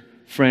pastor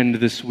friend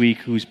this week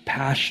who's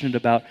passionate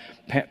about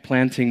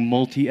planting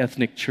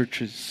multi-ethnic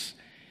churches.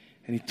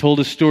 And he told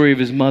a story of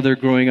his mother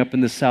growing up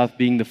in the South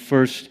being the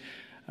first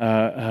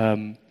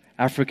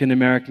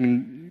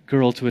African-American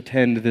girl to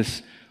attend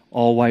this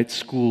all-white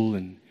school.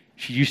 And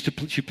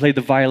she played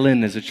the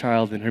violin as a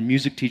child, and her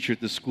music teacher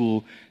at the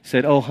school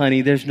said, oh,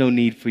 honey, there's no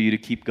need for you to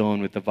keep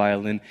going with the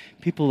violin.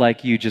 People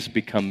like you just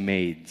become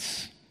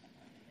maids.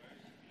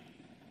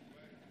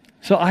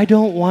 So I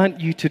don't want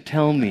you to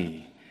tell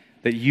me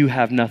that you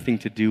have nothing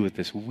to do with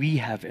this. We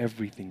have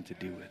everything to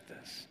do with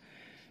this.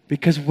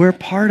 Because we're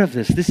part of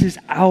this. This is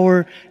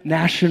our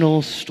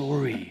national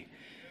story.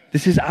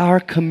 This is our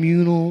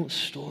communal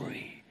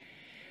story.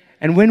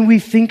 And when we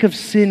think of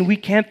sin, we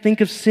can't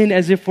think of sin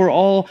as if we're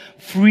all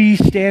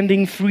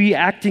free-standing,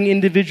 free-acting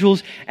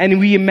individuals, and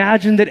we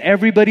imagine that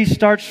everybody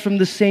starts from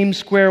the same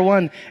square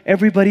one.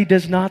 Everybody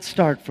does not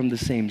start from the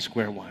same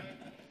square one.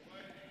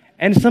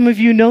 And some of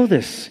you know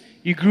this.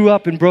 You grew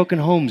up in broken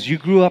homes. You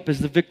grew up as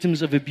the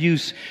victims of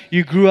abuse.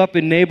 You grew up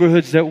in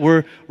neighborhoods that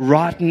were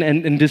rotten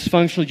and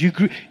dysfunctional.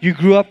 You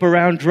grew up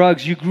around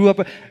drugs. You grew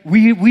up.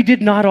 We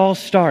did not all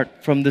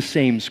start from the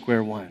same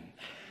square one.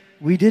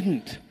 We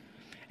didn't.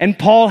 And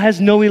Paul has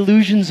no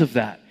illusions of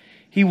that.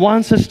 He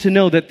wants us to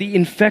know that the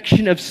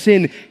infection of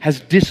sin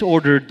has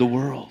disordered the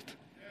world.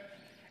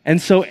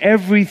 And so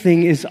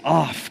everything is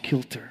off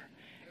kilter.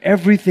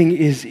 Everything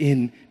is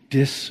in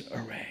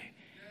disarray.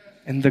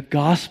 And the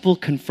gospel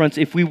confronts,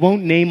 if we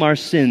won't name our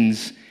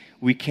sins,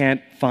 we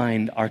can't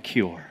find our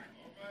cure.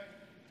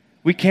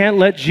 We can't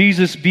let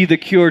Jesus be the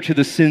cure to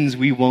the sins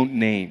we won't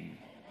name.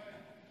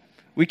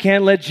 We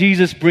can't let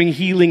Jesus bring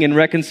healing and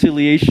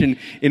reconciliation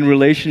in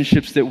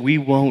relationships that we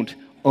won't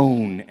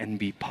own and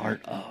be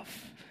part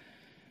of.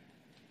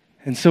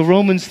 And so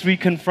Romans 3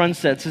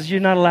 confronts that, says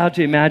you're not allowed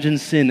to imagine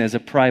sin as a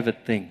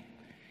private thing.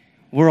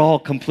 We're all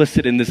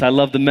complicit in this. I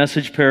love the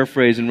Message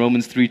paraphrase in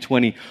Romans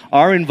 3:20.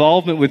 Our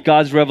involvement with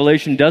God's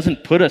revelation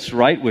doesn't put us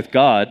right with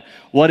God.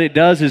 What it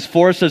does is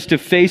force us to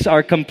face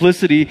our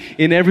complicity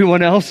in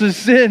everyone else's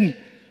sin.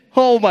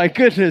 Oh my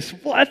goodness,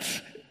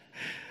 what?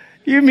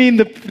 You mean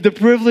the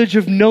privilege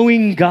of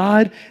knowing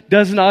God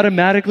doesn't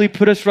automatically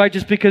put us right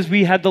just because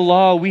we had the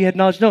law, we had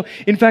knowledge? No,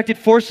 in fact, it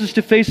forces us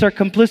to face our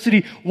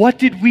complicity. What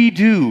did we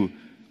do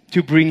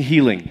to bring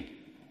healing?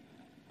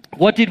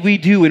 What did we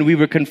do when we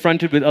were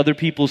confronted with other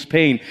people's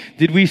pain?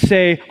 Did we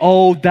say,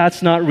 oh,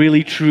 that's not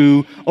really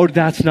true, or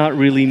that's not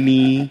really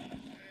me?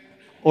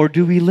 Or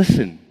do we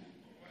listen?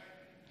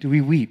 Do we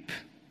weep?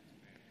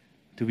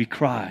 Do we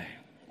cry?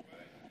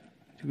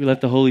 Do we let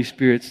the Holy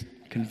Spirit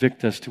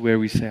convict us to where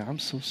we say, I'm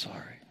so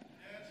sorry?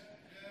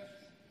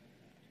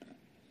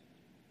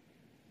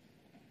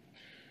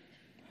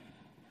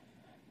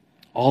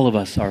 All of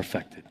us are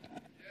affected.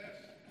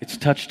 It's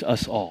touched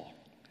us all.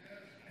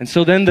 And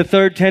so then the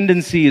third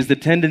tendency is the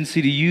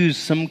tendency to use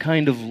some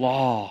kind of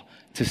law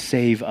to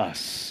save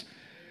us.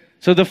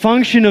 So the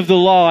function of the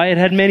law, it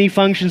had many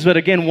functions, but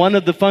again, one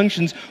of the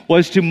functions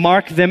was to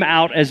mark them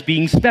out as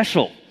being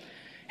special.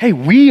 Hey,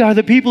 we are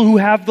the people who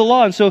have the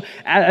law. And so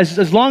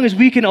as long as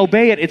we can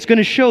obey it, it's going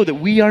to show that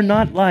we are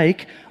not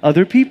like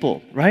other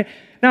people, right?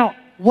 Now,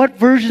 what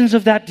versions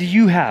of that do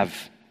you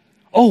have?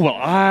 Oh, well,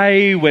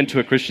 I went to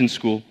a Christian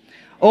school.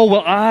 Oh,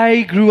 well,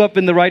 I grew up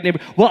in the right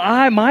neighborhood.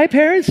 Well, my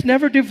parents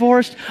never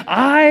divorced.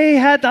 I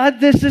had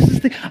this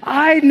is the,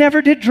 I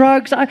never did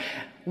drugs.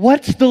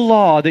 What's the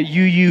law that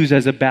you use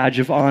as a badge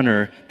of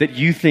honor that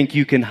you think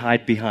you can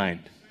hide behind?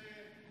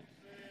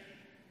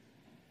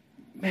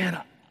 Man,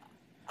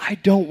 I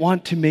don't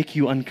want to make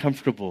you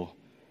uncomfortable,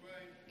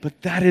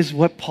 but that is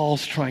what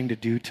Paul's trying to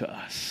do to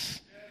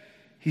us.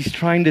 He's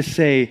trying to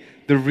say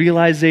the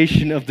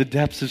realization of the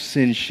depths of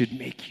sin should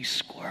make you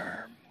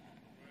squirm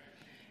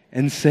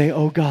and say,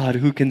 oh God,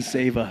 who can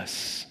save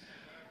us?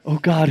 Oh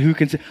God, who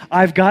can save?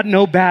 I've got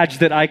no badge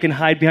that I can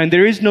hide behind.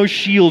 There is no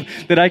shield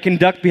that I can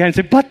duck behind and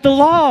say, but the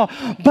law,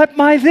 but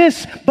my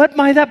this, but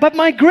my that, but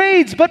my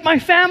grades, but my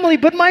family,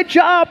 but my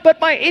job,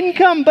 but my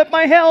income, but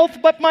my health,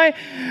 but my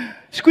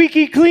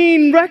squeaky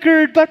clean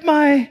record, but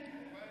my...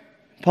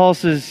 Paul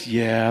says,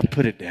 yeah,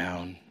 put it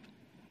down.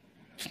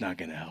 It's not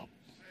going to help.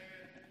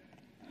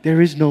 There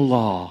is no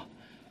law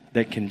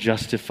that can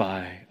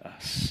justify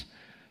us.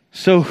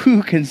 So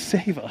who can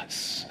save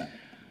us?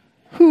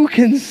 Who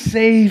can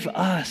save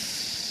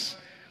us?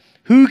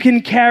 Who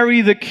can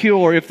carry the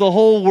cure if the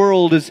whole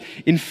world is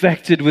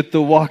infected with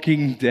the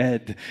walking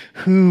dead?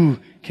 Who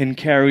can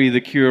carry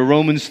the cure?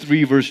 Romans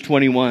 3 verse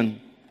 21.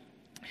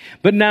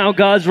 But now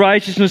God's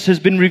righteousness has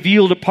been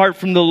revealed apart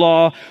from the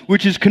law,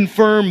 which is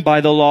confirmed by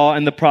the law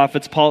and the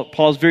prophets.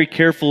 Paul's very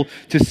careful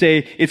to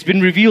say it's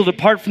been revealed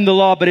apart from the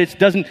law, but it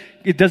doesn't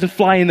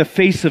fly in the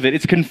face of it.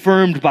 It's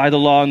confirmed by the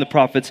law and the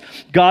prophets.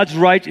 God's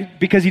right,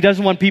 because he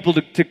doesn't want people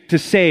to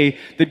say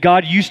that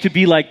God used to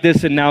be like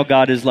this and now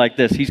God is like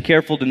this. He's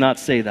careful to not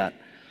say that.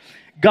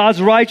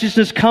 God's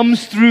righteousness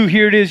comes through,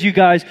 here it is, you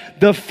guys,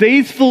 the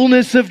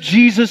faithfulness of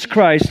Jesus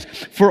Christ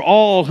for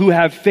all who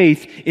have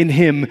faith in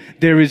him.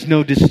 There is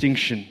no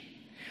distinction.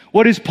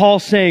 What is Paul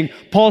saying?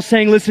 Paul's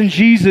saying, listen,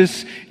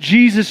 Jesus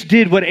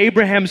did what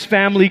Abraham's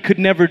family could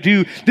never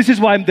do. This is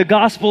why the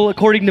gospel,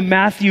 according to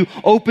Matthew,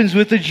 opens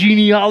with a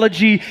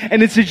genealogy,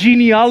 and it's a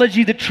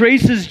genealogy that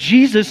traces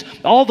Jesus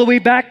all the way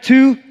back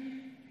to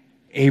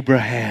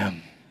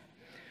Abraham.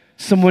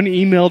 Someone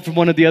emailed from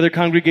one of the other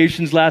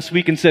congregations last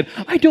week and said,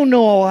 I don't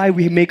know why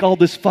we make all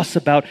this fuss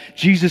about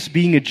Jesus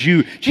being a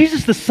Jew.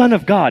 Jesus, the Son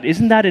of God,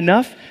 isn't that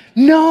enough?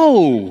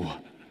 No.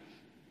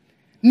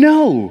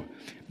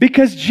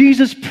 Because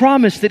Jesus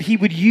promised that he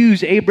would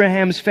use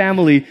Abraham's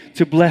family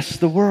to bless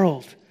the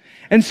world.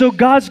 And so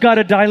God's got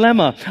a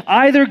dilemma.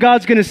 Either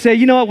God's going to say,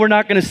 you know what, we're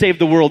not going to save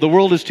the world. The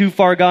world is too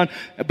far gone.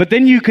 But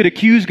then you could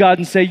accuse God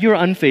and say, you're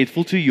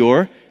unfaithful to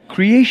your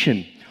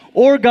creation.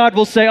 Or God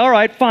will say, all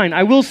right, fine,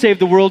 I will save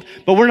the world,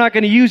 but we're not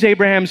going to use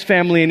Abraham's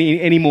family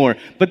anymore.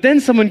 But then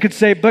someone could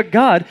say, but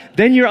God,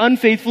 then you're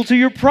unfaithful to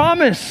your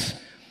promise.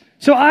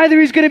 So either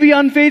he's going to be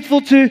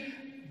unfaithful to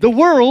the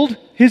world,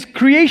 his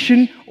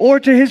creation, or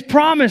to his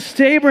promise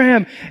to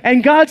Abraham.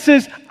 And God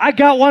says, I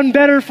got one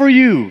better for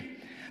you.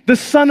 The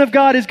Son of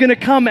God is going to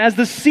come as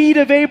the seed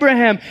of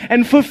Abraham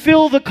and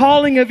fulfill the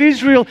calling of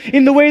Israel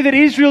in the way that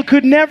Israel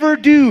could never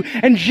do.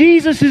 And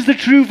Jesus is the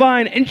true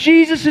vine, and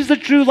Jesus is the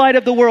true light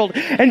of the world,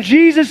 and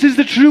Jesus is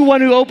the true one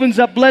who opens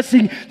up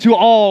blessing to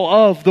all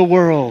of the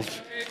world.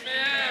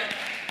 Amen.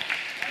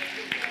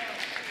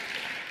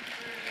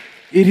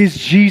 It is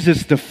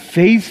Jesus, the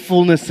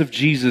faithfulness of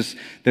Jesus,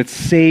 that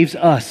saves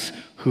us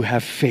who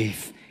have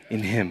faith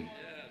in him.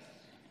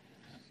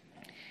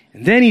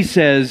 And then he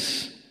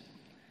says,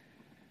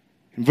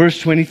 in verse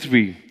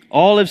 23,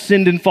 all have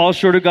sinned and fall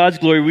short of God's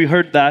glory. We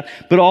heard that.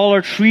 But all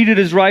are treated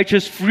as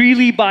righteous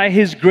freely by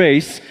his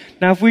grace.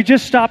 Now, if we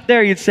just stop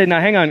there, you'd say, now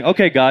hang on.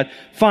 Okay, God,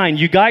 fine.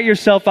 You got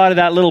yourself out of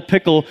that little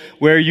pickle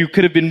where you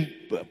could have been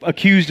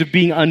accused of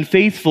being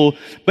unfaithful.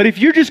 But if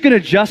you're just going to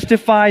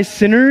justify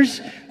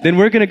sinners, then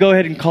we're going to go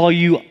ahead and call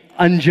you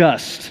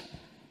unjust.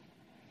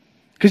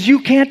 Because you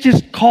can't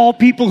just call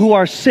people who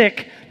are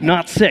sick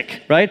not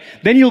sick, right?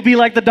 Then you'll be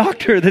like the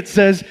doctor that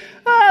says,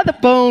 the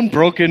bone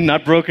broken,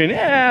 not broken.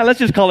 Let's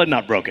just call it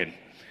not broken.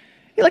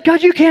 You're like,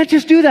 God, you can't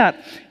just do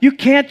that. You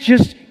can't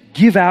just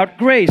give out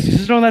grace. He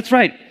says, no, that's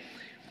right.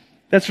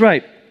 That's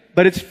right.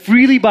 But it's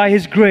freely by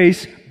his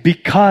grace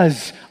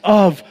because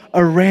of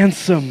a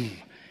ransom.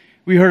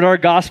 We heard our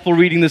gospel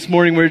reading this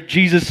morning where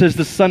Jesus says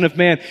the Son of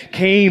Man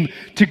came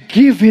to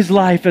give his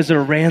life as a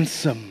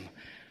ransom.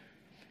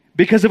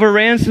 Because of a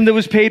ransom that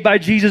was paid by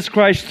Jesus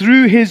Christ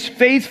through his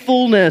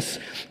faithfulness,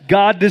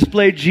 God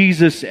displayed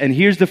Jesus, and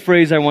here's the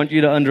phrase I want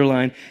you to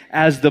underline,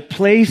 as the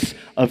place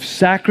of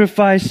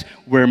sacrifice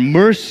where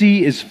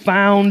mercy is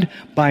found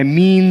by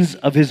means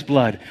of his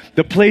blood.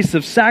 The place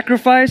of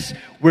sacrifice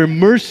where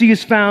mercy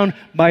is found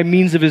by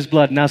means of his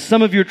blood. Now,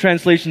 some of your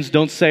translations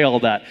don't say all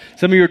that.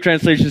 Some of your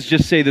translations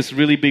just say this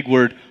really big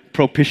word,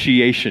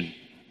 propitiation,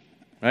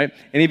 right?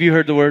 Any of you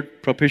heard the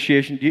word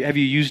propitiation? Have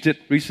you used it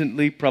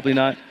recently? Probably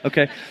not.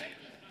 Okay.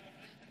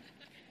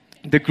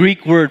 The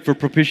Greek word for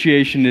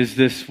propitiation is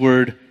this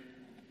word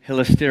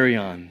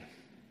hilasterion.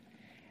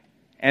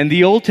 And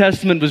the Old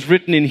Testament was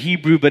written in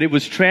Hebrew, but it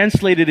was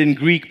translated in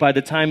Greek by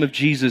the time of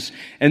Jesus.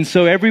 And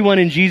so everyone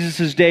in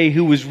Jesus' day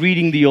who was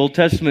reading the Old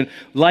Testament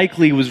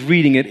likely was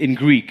reading it in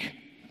Greek.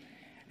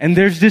 And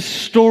there's this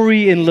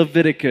story in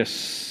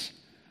Leviticus.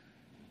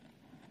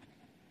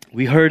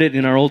 We heard it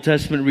in our Old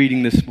Testament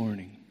reading this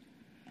morning.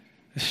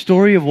 The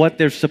story of what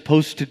they're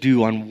supposed to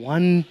do on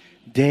one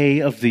day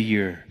of the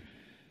year.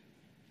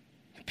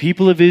 The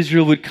people of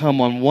Israel would come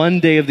on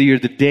one day of the year,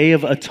 the Day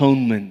of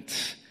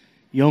Atonement,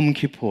 Yom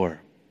Kippur.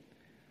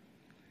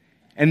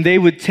 And they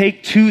would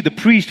take the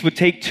priest would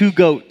take 2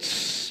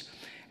 goats.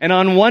 And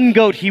on one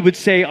goat he would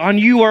say, "On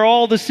you are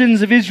all the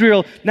sins of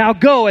Israel, now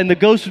go." And the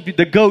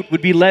goat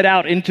would be led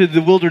out into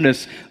the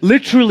wilderness.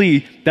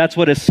 Literally, that's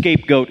what a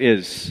scapegoat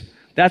is.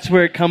 That's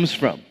where it comes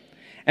from.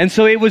 And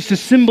so it was to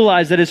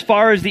symbolize that as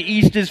far as the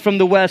east is from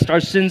the west,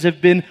 our sins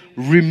have been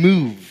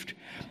removed.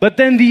 But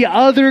then the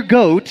other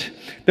goat,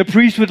 the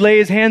priest would lay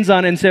his hands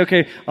on and say,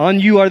 "Okay, on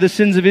you are the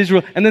sins of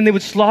Israel." And then they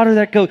would slaughter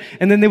that goat.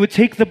 And then they would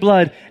take the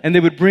blood and they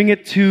would bring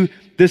it to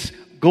this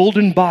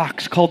golden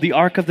box called the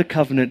Ark of the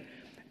Covenant.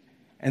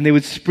 And they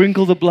would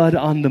sprinkle the blood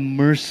on the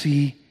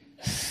mercy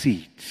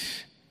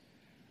seat.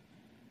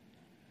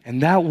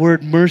 And that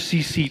word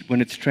mercy seat,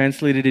 when it's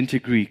translated into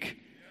Greek,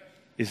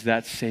 is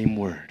that same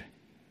word,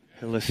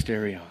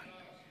 hilasterion.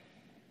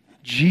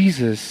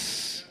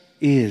 Jesus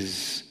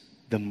is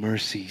the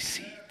mercy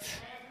seat.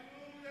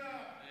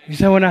 You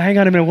say, "Well, now hang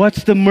on a minute.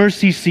 What's the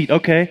mercy seat?"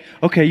 Okay,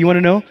 you want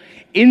to know?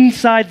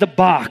 Inside the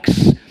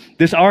box,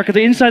 this ark,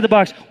 inside the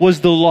box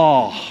was the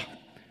law.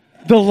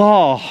 The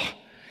law.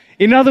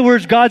 In other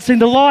words, God's saying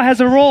the law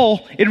has a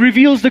role. It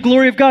reveals the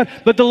glory of God.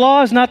 But the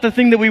law is not the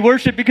thing that we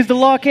worship because the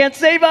law can't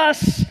save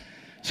us.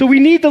 So we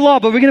need the law,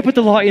 but we're going to put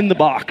the law in the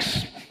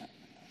box.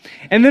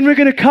 And then we're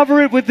going to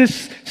cover it with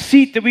this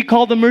seat that we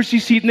call the mercy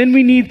seat. And then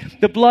we need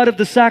the blood of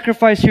the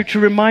sacrifice here to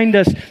remind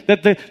us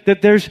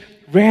that there's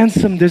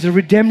ransom, there's a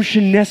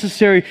redemption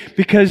necessary,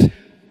 because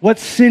what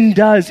sin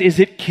does is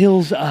it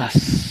kills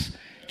us.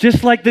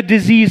 Just like the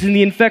disease and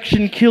the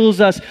infection kills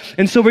us.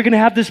 And so we're going to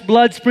have this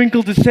blood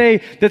sprinkled to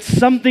say that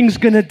something's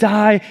going to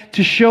die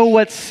to show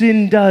what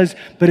sin does,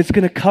 but it's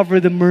going to cover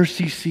the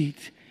mercy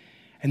seat.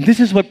 And this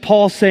is what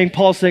Paul's saying.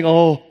 Paul's saying,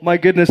 "Oh my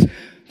goodness,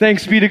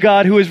 thanks be to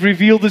God who has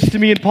revealed this to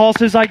me." And Paul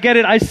says, "I get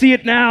it. I see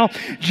it now.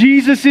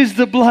 Jesus is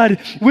the blood.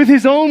 With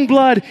his own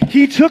blood,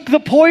 he took the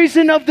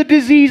poison of the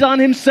disease on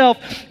himself,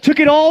 took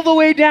it all the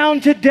way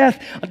down to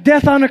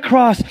death on a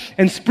cross,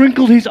 and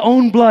sprinkled his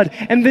own blood.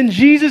 And then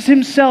Jesus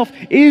himself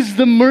is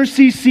the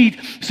mercy seat,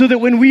 so that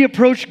when we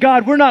approach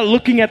God, we're not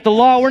looking at the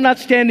law. We're not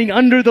standing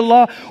under the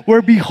law.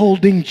 We're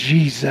beholding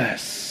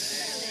Jesus.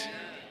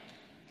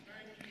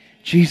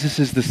 Jesus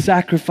is the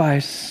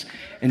sacrifice,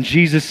 and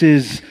Jesus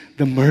is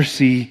the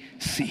mercy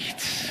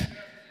seat.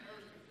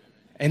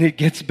 And it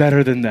gets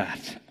better than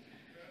that.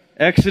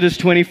 Exodus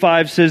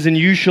 25 says, "And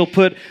you shall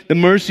put the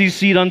mercy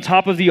seat on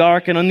top of the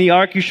ark, and on the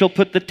ark you shall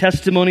put the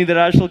testimony that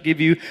I shall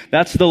give you."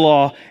 That's the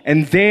law.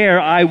 "And there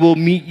I will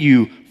meet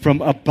you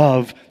from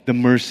above the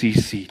mercy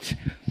seat."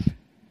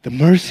 The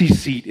mercy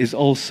seat is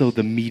also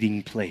the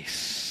meeting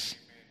place.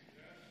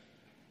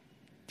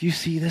 Do you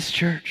see this,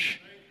 church?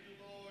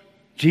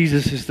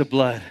 Jesus is the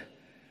blood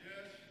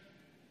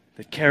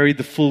that carried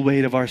the full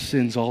weight of our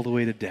sins all the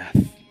way to death.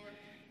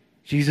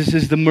 Jesus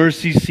is the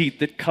mercy seat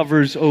that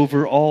covers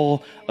over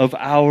all of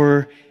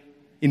our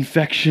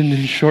infection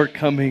and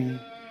shortcoming.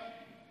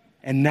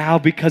 And now,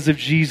 because of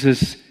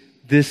Jesus,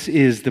 this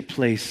is the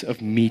place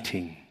of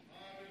meeting.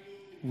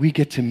 We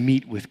get to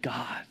meet with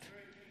God.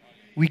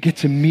 We get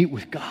to meet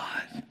with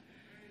God.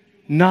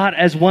 Not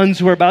as ones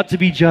who are about to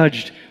be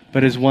judged,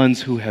 but as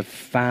ones who have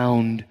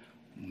found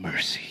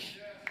mercy.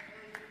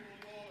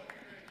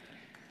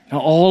 Now,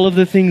 all of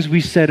the things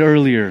we said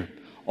earlier,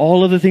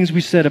 all of the things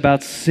we said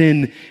about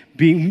sin,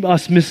 being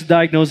us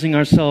misdiagnosing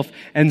ourselves,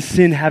 and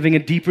sin having a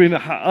deeper,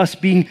 us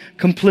being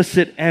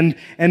complicit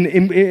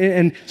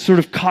and sort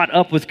of caught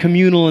up with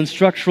communal and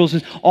structural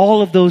sins,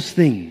 all of those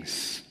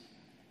things,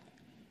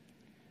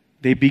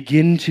 they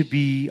begin to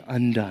be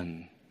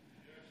undone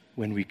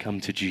when we come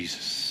to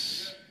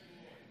Jesus.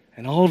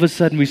 And all of a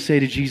sudden we say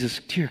to Jesus,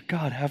 "Dear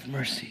God, have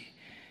mercy."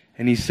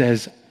 And he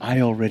says,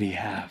 "I already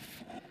have."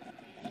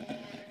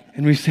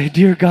 And we say,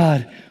 "Dear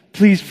God,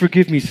 please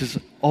forgive me." He says,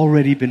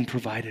 "Already been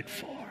provided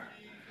for."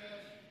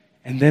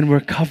 And then we're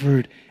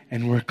covered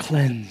and we're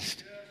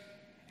cleansed.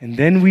 And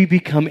then we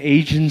become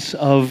agents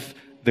of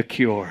the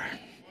cure.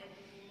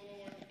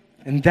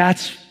 And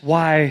that's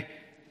why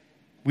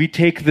we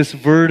take this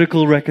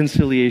vertical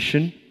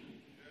reconciliation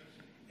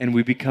and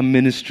we become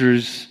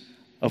ministers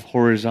of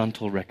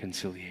horizontal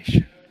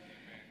reconciliation.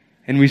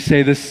 And we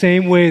say, the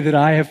same way that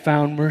I have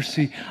found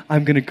mercy,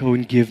 I'm going to go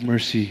and give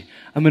mercy.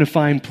 I'm going to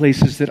find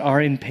places that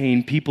are in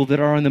pain, people that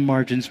are on the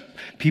margins,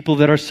 people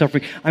that are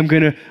suffering. I'm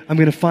going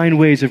to find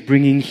ways of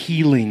bringing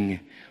healing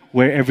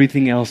where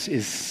everything else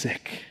is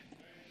sick.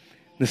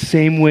 The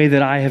same way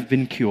that I have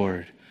been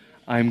cured,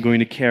 I'm going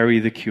to carry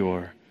the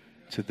cure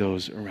to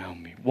those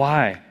around me.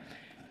 Why?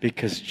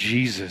 Because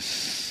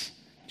Jesus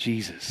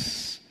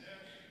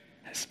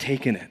has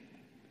taken it,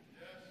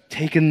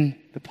 taken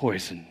the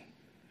poison,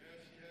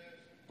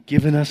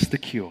 given us the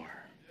cure.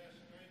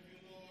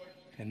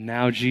 And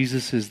now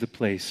Jesus is the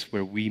place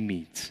where we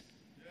meet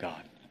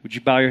God. Would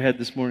you bow your head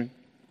this morning?